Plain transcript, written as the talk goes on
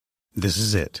This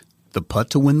is it. The putt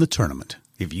to win the tournament.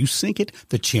 If you sink it,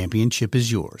 the championship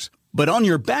is yours. But on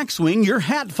your backswing, your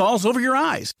hat falls over your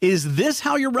eyes. Is this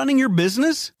how you're running your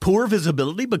business? Poor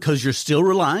visibility because you're still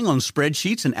relying on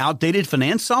spreadsheets and outdated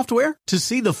finance software? To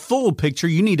see the full picture,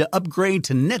 you need to upgrade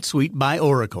to NetSuite by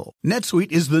Oracle.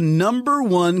 NetSuite is the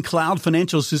 #1 cloud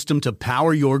financial system to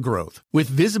power your growth. With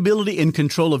visibility and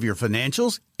control of your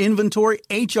financials, inventory,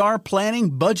 HR,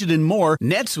 planning, budget, and more,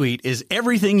 NetSuite is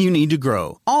everything you need to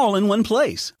grow, all in one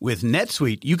place. With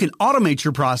NetSuite, you can automate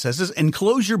your processes and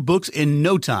close your books in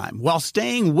no time while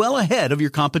staying well ahead of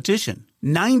your competition.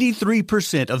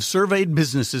 93% of surveyed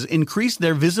businesses increased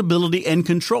their visibility and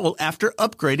control after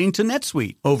upgrading to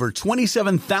NetSuite. Over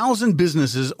 27,000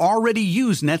 businesses already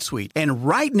use NetSuite. And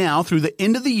right now, through the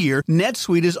end of the year,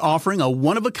 NetSuite is offering a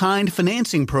one-of-a-kind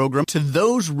financing program to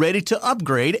those ready to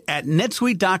upgrade at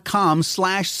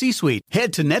netsuite.com/C-Suite.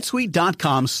 Head to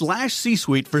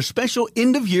netsuite.com/C-Suite for special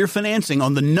end-of-year financing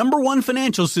on the #1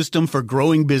 financial system for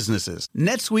growing businesses.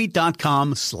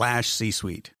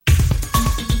 netsuite.com/C-Suite.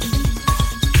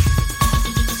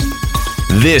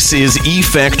 This is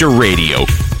E-Factor Radio,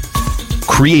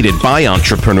 created by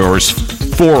entrepreneurs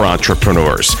for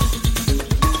entrepreneurs.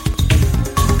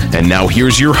 And now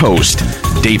here's your host,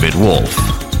 David Wolf.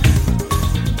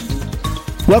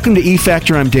 Welcome to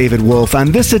E-Factor. I'm David Wolf.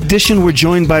 On this edition, we're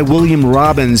joined by William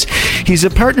Robbins. He's a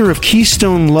partner of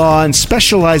Keystone Law and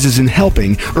specializes in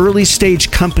helping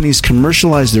early-stage companies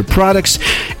commercialize their products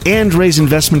and raise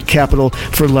investment capital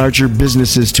for larger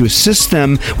businesses to assist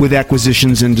them with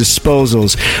acquisitions and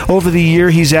disposals. Over the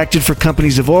year, he's acted for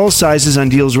companies of all sizes on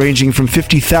deals ranging from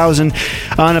 $50,000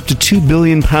 on up to £2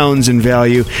 billion in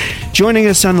value. Joining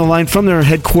us on the line from their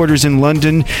headquarters in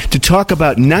London to talk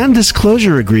about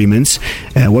non-disclosure agreements,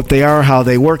 what they are, how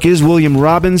they work, is William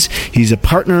Robbins. He's a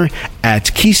partner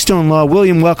at Keystone Law.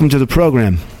 William, welcome to the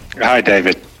program. Hi,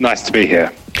 David. Nice to be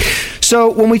here. So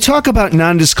when we talk about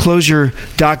non-disclosure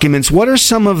documents, what are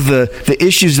some of the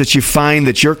issues that you find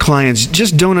that your clients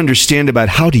just don't understand about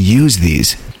how to use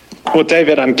these? Well,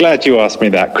 David, I'm glad you asked me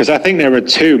that, because I think there are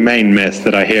two main myths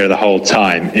that I hear the whole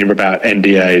time about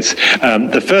NDAs.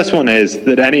 The first one is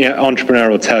that any entrepreneur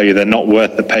will tell you they're not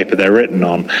worth the paper they're written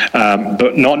on,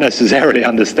 but not necessarily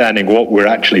understanding what we're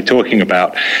actually talking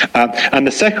about. And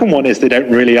the second one is they don't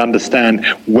really understand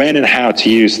when and how to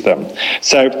use them.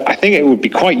 So I think it would be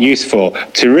quite useful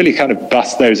to really kind of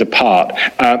bust those apart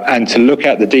and to look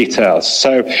at the details.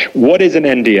 So what is an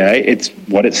NDA? It's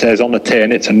what it says on the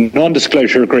tin. It's a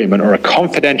non-disclosure agreement or a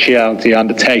confidentiality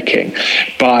undertaking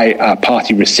by a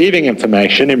party receiving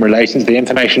information in relation to the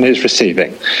information it is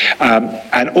receiving.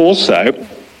 And also,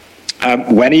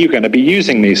 when are you going to be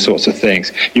using these sorts of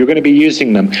things? You're going to be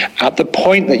using them at the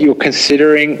point that you're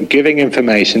considering giving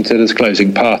information to the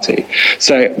disclosing party.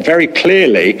 So very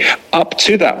clearly, up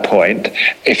to that point,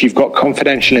 if you've got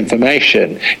confidential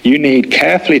information, you need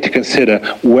carefully to consider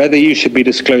whether you should be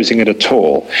disclosing it at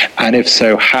all, and if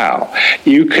so, how.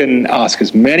 You can ask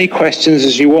as many questions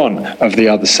as you want of the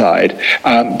other side,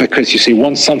 because you see,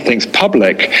 once something's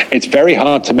public, it's very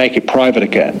hard to make it private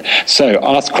again. So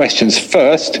ask questions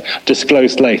first,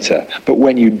 disclose later. But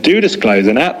when you do disclose,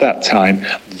 and at that time,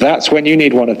 that's when you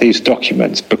need one of these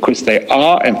documents, because they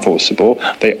are enforceable,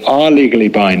 they are legally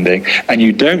binding, and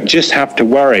you don't just have to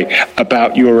worry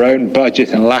about your own budget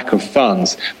and lack of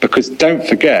funds, because don't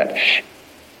forget,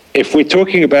 if we're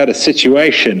talking about a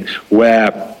situation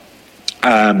where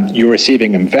you're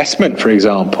receiving investment, for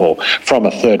example, from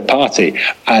a third party,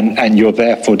 and you're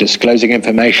therefore disclosing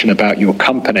information about your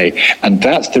company, and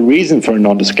that's the reason for a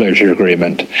non-disclosure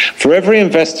agreement. For every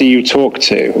investor you talk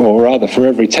to, or rather for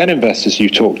every 10 investors you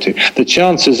talk to, the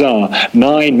chances are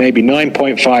 9, maybe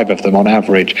 9.5 of them on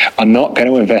average are not going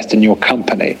to invest in your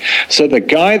company. So the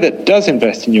guy that does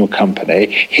invest in your company,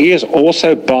 he is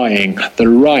also buying the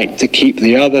right to keep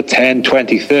the other 10,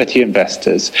 20, 30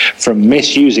 investors from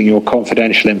misusing your confidential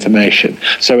information.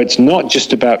 So it's not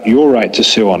just about your right to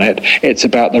sue on it, it's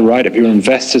about the right of your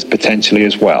investors potentially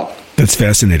as well. That's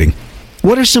fascinating.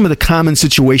 What are some of the common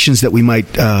situations that we might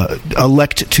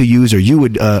elect to use, or you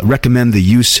would recommend the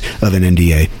use of an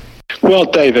NDA? Well,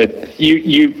 David,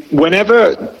 you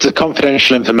whenever the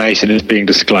confidential information is being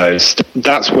disclosed,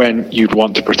 that's when you'd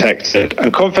want to protect it.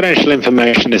 And confidential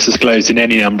information is disclosed in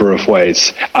any number of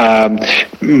ways.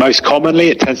 Most commonly,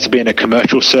 it tends to be in a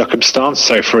commercial circumstance.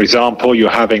 So, for example, you're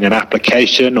having an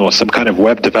application or some kind of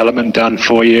web development done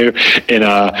for you in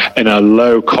a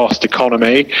low-cost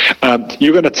economy.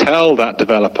 You're going to tell that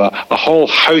developer a whole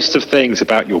host of things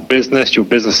about your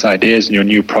business ideas, and your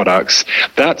new products.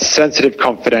 That's sensitive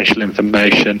confidential confidential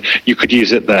information, you could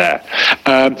use it there.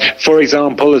 For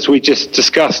example, as we just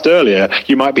discussed earlier,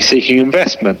 you might be seeking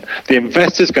investment. The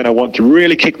investor's going to want to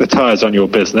really kick the tires on your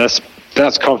business.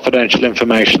 That's confidential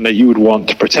information that you would want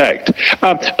to protect.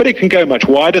 But it can go much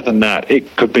wider than that.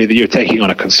 It could be that you're taking on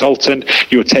a consultant,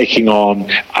 you're taking on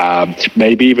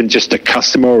maybe even just a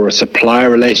customer or a supplier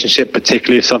relationship,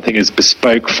 particularly if something is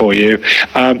bespoke for you.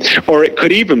 Or it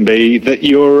could even be that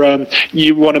you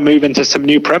want to move into some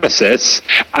new premises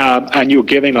and you're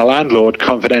giving a landlord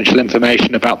confidential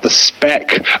information about the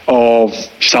spec of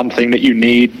something that you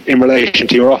need in relation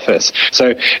to your office.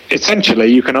 So essentially,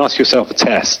 you can ask yourself a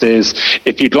test is,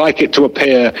 if you'd like it to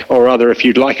appear, or rather, if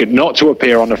you'd like it not to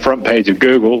appear on the front page of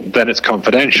Google, then it's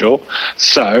confidential.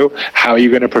 So how are you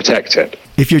going to protect it?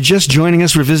 If you're just joining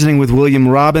us, we're visiting with William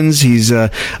Robbins. He's an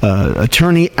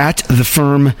attorney at the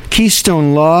firm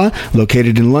Keystone Law,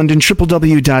 located in London,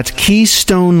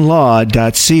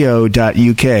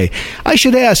 www.keystonelaw.co.uk. I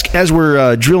should ask, as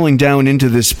we're drilling down into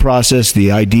this process,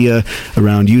 the idea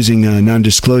around using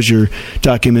non-disclosure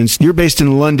documents, you're based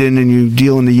in London and you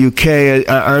deal in the UK.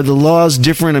 Are the laws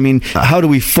different? I mean, how do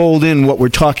we fold in what we're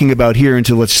talking about here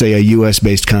into, let's say, a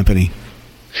US-based company?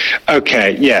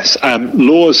 Okay, yes.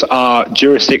 Laws are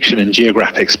jurisdiction and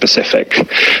geographic specific.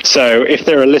 So if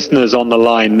there are listeners on the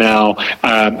line now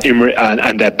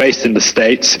and they're based in the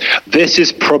States, this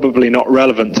is probably not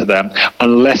relevant to them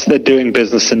unless they're doing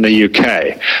business in the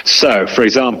UK. So, for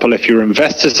example, if your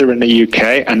investors are in the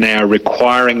UK and they are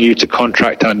requiring you to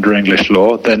contract under English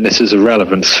law, then this is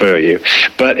irrelevant for you.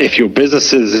 But if your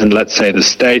business is in, let's say, the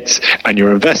States and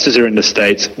your investors are in the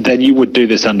States, then you would do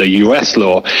this under US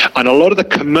law. And a lot of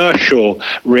the commercial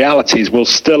realities will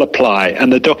still apply,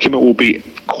 and the document will be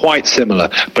quite similar,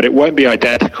 but it won't be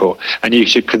identical. And you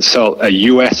should consult a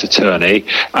US attorney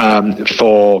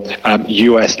for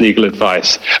US legal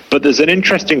advice. But there's an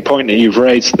interesting point that you've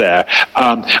raised there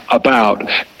about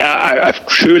a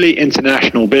truly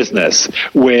international business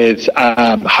with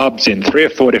hubs in 3 or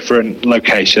 4 different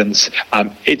locations.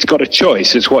 It's got a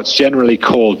choice. It's what's generally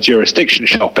called jurisdiction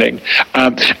shopping.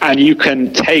 And you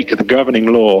can take the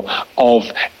governing law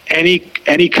of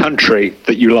any country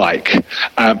that you like,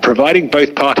 providing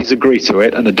both parties agree to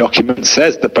it, and the document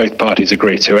says that both parties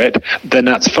agree to it, then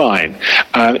that's fine.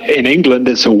 In England,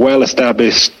 it's a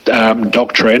well-established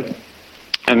doctrine.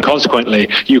 And consequently,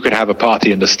 you could have a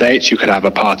party in the States, you could have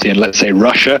a party in, let's say,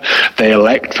 Russia. They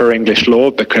elect for English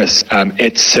law because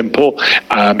it's simple,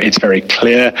 it's very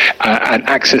clear, and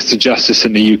access to justice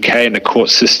in the UK and the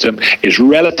court system is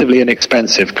relatively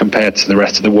inexpensive compared to the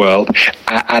rest of the world,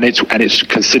 and it's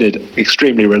considered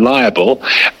extremely reliable,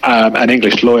 and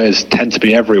English lawyers tend to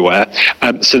be everywhere.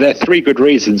 So there are 3 good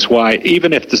reasons why,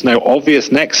 even if there's no obvious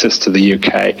nexus to the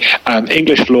UK,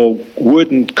 English law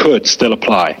would and could still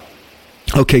apply.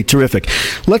 Okay, terrific.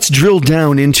 Let's drill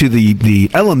down into the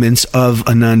elements of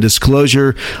a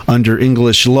non-disclosure under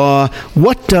English law.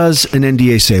 What does an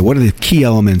NDA say? What are the key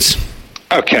elements?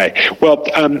 Okay. Well,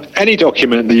 any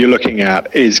document that you're looking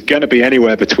at is going to be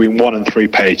anywhere between 1 and 3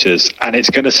 pages, and it's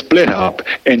going to split up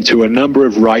into a number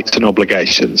of rights and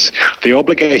obligations. The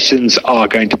obligations are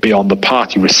going to be on the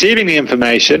party receiving the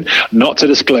information, not to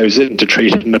disclose it and to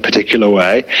treat it in a particular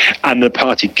way, and the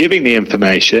party giving the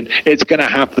information, it's going to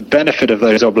have the benefit of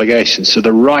those obligations. So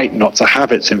the right not to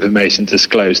have its information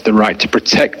disclosed, the right to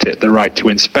protect it, the right to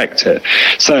inspect it.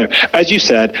 So, as you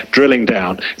said, drilling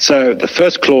down. So the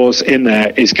first clause in there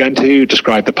is going to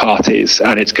describe the parties,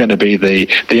 and it's going to be the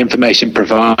information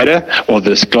provider or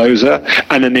the discloser,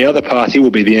 and then the other party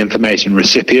will be the information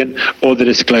recipient or the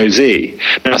disclosee.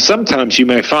 Now, sometimes you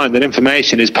may find that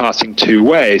information is passing 2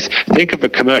 ways. Think of a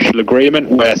commercial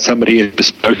agreement where somebody is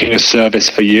bespoking a service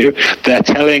for you. They're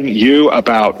telling you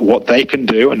about what they can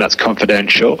do, and that's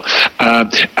confidential,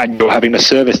 and you're having a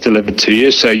service delivered to you,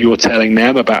 so you're telling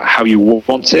them about how you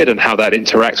want it and how that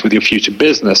interacts with your future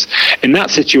business. In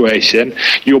that situation,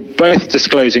 you're both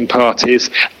disclosing parties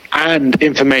and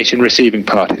information receiving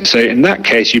parties. So in that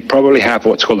case, you probably have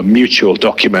what's called a mutual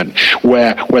document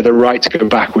where the rights go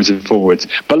backwards and forwards.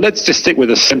 But let's just stick with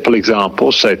a simple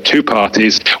example. So 2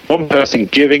 parties, one person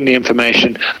giving the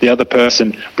information, the other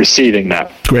person receiving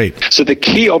that. Great. So the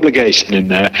key obligation in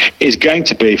there is going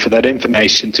to be for that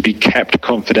information to be kept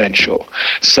confidential.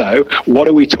 So what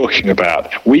are we talking about?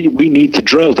 We need to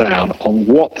drill down on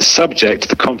what the subject of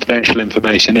the confidential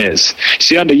information is.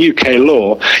 See, under UK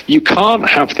law, you can't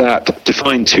have that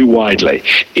defined too widely.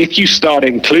 If you start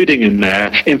including in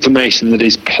there information that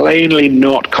is plainly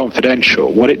not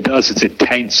confidential, what it does is it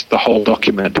taints the whole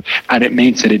document, and it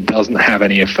means that it doesn't have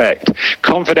any effect.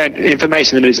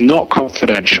 Information that is not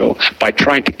confidential, by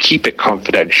trying to keep it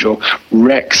confidential,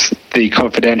 wrecks the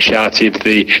confidentiality of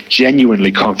the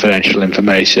genuinely confidential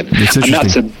information. And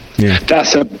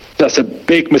that's a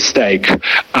big mistake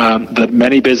that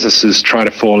many businesses try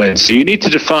to fall in. So you need to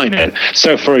define it.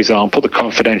 So, for example, the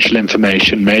confidential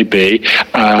information may be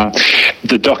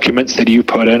the documents that you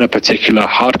put in a particular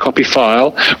hard copy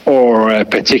file or a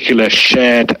particular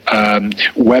shared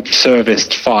web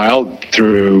serviced file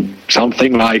through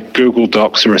something like Google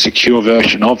Docs or a secure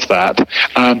version of that.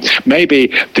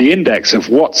 Maybe the index of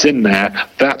what's in there,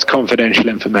 that's confidential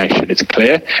information. It's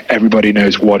clear. Everybody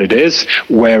knows what it is,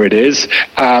 where it is,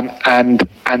 and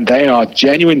they are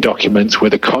genuine documents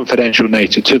with a confidential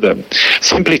nature to them.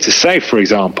 Simply to say, for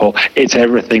example, it's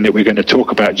everything that we're going to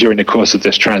talk about during the course of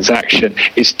this transaction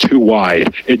is too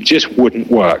wide. It just wouldn't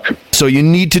work. So you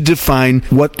need to define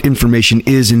what information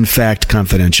is in fact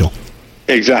confidential.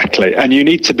 Exactly. And you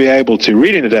need to be able to,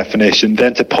 reading the definition,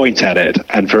 then to point at it.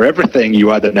 And for everything,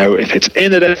 you either know if it's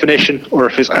in the definition or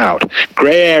if it's out.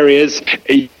 Gray areas,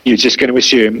 you're just going to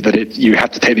assume that you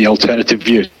have to take the alternative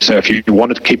view. So if you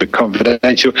wanted to keep it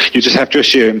confidential, you just have to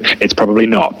assume it's probably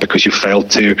not, because you failed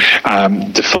to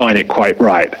define it quite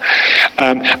right.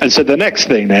 And so the next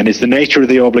thing then is the nature of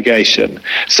the obligation.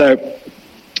 So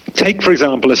take, for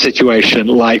example, a situation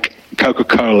like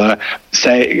Coca-Cola.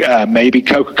 Say maybe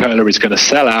Coca-Cola is going to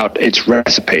sell out its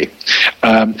recipe.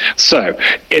 So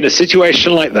in a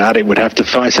situation like that, it would have to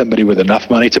find somebody with enough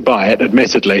money to buy it,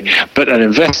 admittedly, but an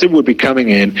investor would be coming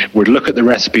in, would look at the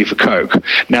recipe for Coke.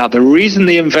 Now, the reason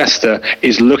the investor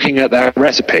is looking at that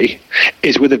recipe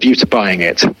is with a view to buying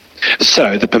it.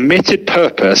 So the permitted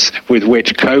purpose with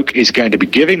which Coke is going to be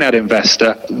giving that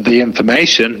investor the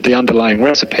information, the underlying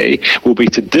recipe, will be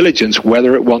to diligence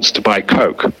whether it wants to buy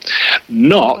Coke.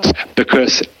 Not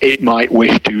because it might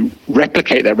wish to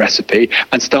replicate that recipe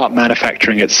and start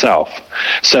manufacturing itself.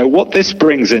 So what this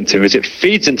brings into is it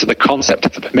feeds into the concept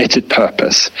of the permitted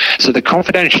purpose. So the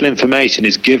confidential information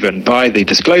is given by the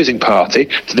disclosing party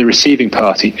to the receiving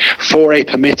party for a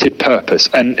permitted purpose.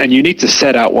 And you need to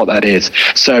set out what that is.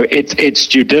 So it's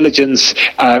due diligence.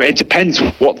 It depends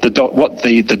what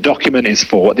the document is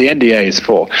for, what the NDA is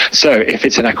for. So if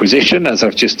it's an acquisition, as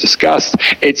I've just discussed,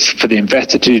 it's for the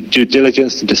investor to do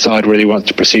diligence to decide whether he wants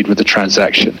to proceed with the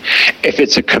transaction. If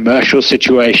it's a commercial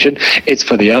situation, it's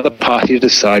for the other party to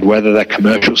decide whether their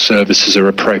commercial services are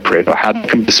appropriate or how they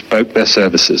can bespoke their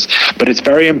services. But it's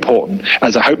very important,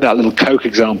 as I hope that little Coke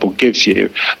example gives you,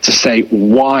 to say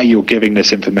why you're giving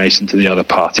this information to the other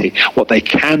party, what they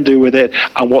can do with it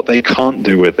and what they can't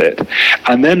do with it.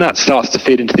 And then that starts to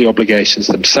feed into the obligations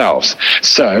themselves.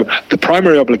 So the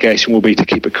primary obligation will be to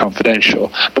keep it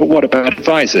confidential. But what about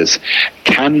advisors?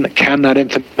 Can that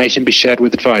information be shared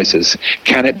with advisors?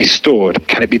 Can it be stored?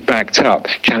 Can it be backed up?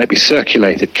 Can it be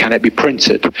circulated? Can it be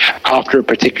printed? After a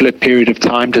particular period of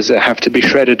time, does it have to be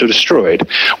shredded or destroyed?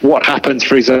 What happens,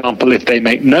 for example, if they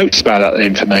make notes about that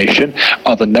information?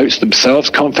 Are the notes themselves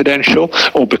confidential?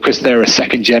 Or because they're a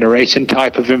second generation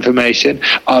type of information,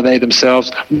 are they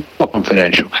themselves not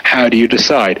confidential? How do you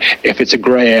decide? If it's a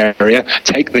gray area,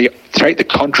 take the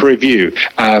contrary view.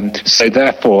 So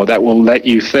therefore, that will let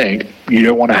you think you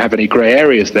don't want to have any gray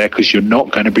areas there because you're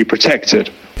not going to be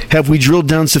protected. Have we drilled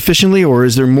down sufficiently, or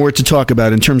is there more to talk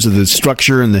about in terms of the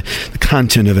structure and the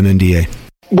content of an NDA?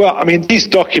 Well, I mean, these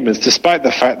documents, despite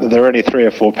the fact that they're only 3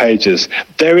 or 4 pages,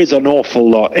 there is an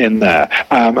awful lot in there.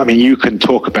 I mean, you can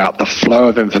talk about the flow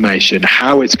of information,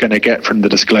 how it's going to get from the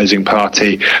disclosing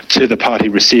party to the party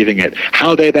receiving it,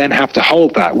 how they then have to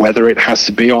hold that, whether it has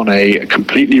to be on a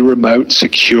completely remote,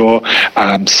 secure,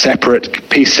 separate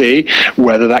PC,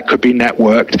 whether that could be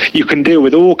networked. You can deal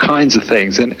with all kinds of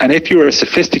things. And if you're a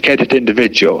sophisticated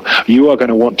individual, you are going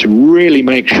to want to really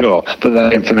make sure that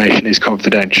that information is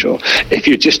confidential. If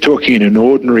you're just talking in an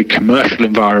ordinary commercial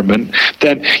environment,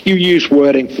 then you use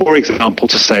wording, for example,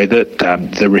 to say that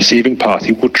the receiving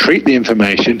party will treat the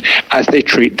information as they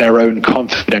treat their own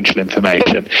confidential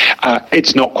information.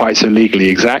 It's not quite so legally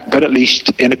exact, but at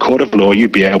least in a court of law,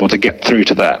 you'd be able to get through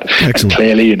to that. Excellent. And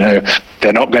clearly,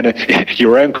 they're not going to,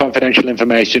 your own confidential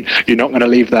information, you're not going to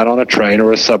leave that on a train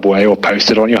or a subway or post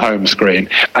it on your home screen.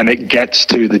 And it gets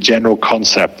to the general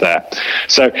concept there.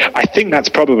 So I think that's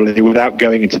probably, without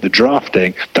going into the drafting,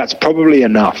 doing, that's probably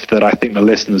enough that I think the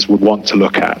listeners would want to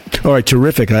look at. All right,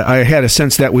 terrific. I had a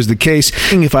sense that was the case.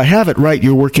 If I have it right,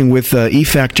 you're working with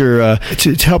eFactor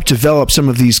to help develop some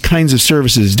of these kinds of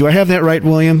services. Do I have that right,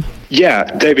 William? Yeah,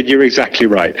 David, you're exactly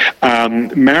right.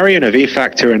 Marion of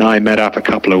eFactor and I met up a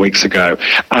couple of weeks ago,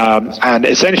 and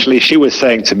essentially she was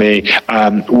saying to me,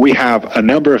 we have a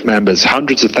number of members,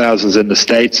 hundreds of thousands in the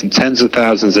States and tens of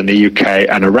thousands in the UK,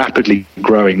 and a rapidly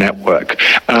growing network.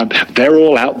 They're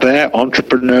all out there,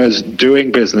 entrepreneurs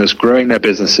doing business, growing their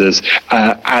businesses,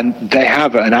 and they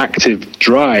have an active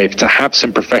drive to have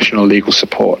some professional legal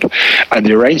support. And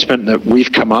the arrangement that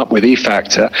we've come up with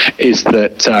eFactor is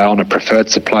that on a preferred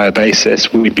supplier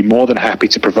basis, we'd be more than happy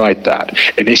to provide that.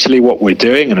 Initially, what we're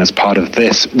doing, and as part of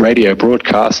this radio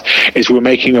broadcast, is we're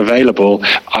making available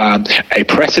a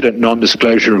precedent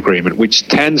non-disclosure agreement, which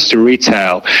tends to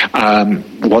retail,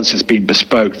 once it's been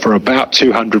bespoke, for about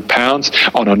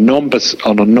 £200 on a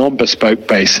non-bespoke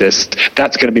basis.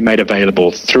 That's going to be made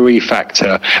available through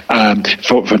eFactor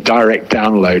for direct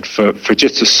download for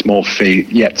just a small fee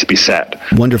yet to be set.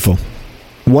 Wonderful.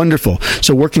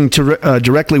 So working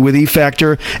directly with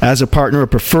eFactor as a partner, a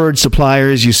preferred supplier,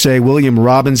 as you say. William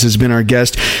Robbins has been our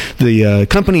guest. The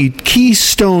company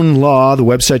Keystone Law, the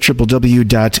website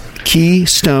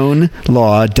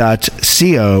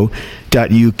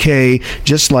www.keystonelaw.co.uk,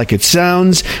 just like it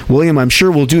sounds. William, I'm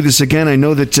sure we'll do this again. I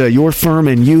know that your firm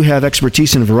and you have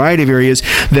expertise in a variety of areas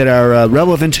that are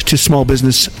relevant to small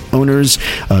business owners,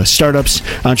 startups,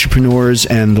 entrepreneurs,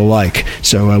 and the like.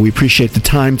 So we appreciate the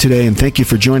time today, and thank you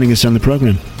for joining us on the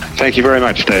program. Thank you very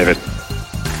much, David.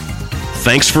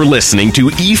 Thanks for listening to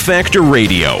eFactor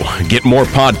Radio. Get more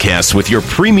podcasts with your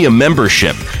premium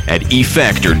membership at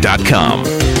efactor.com.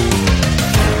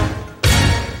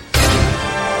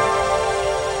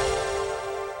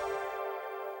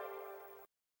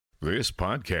 This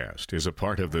podcast is a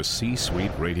part of the C-Suite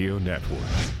Radio Network.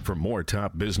 For more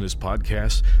top business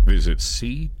podcasts, visit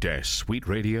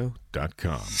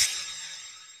c-suiteradio.com.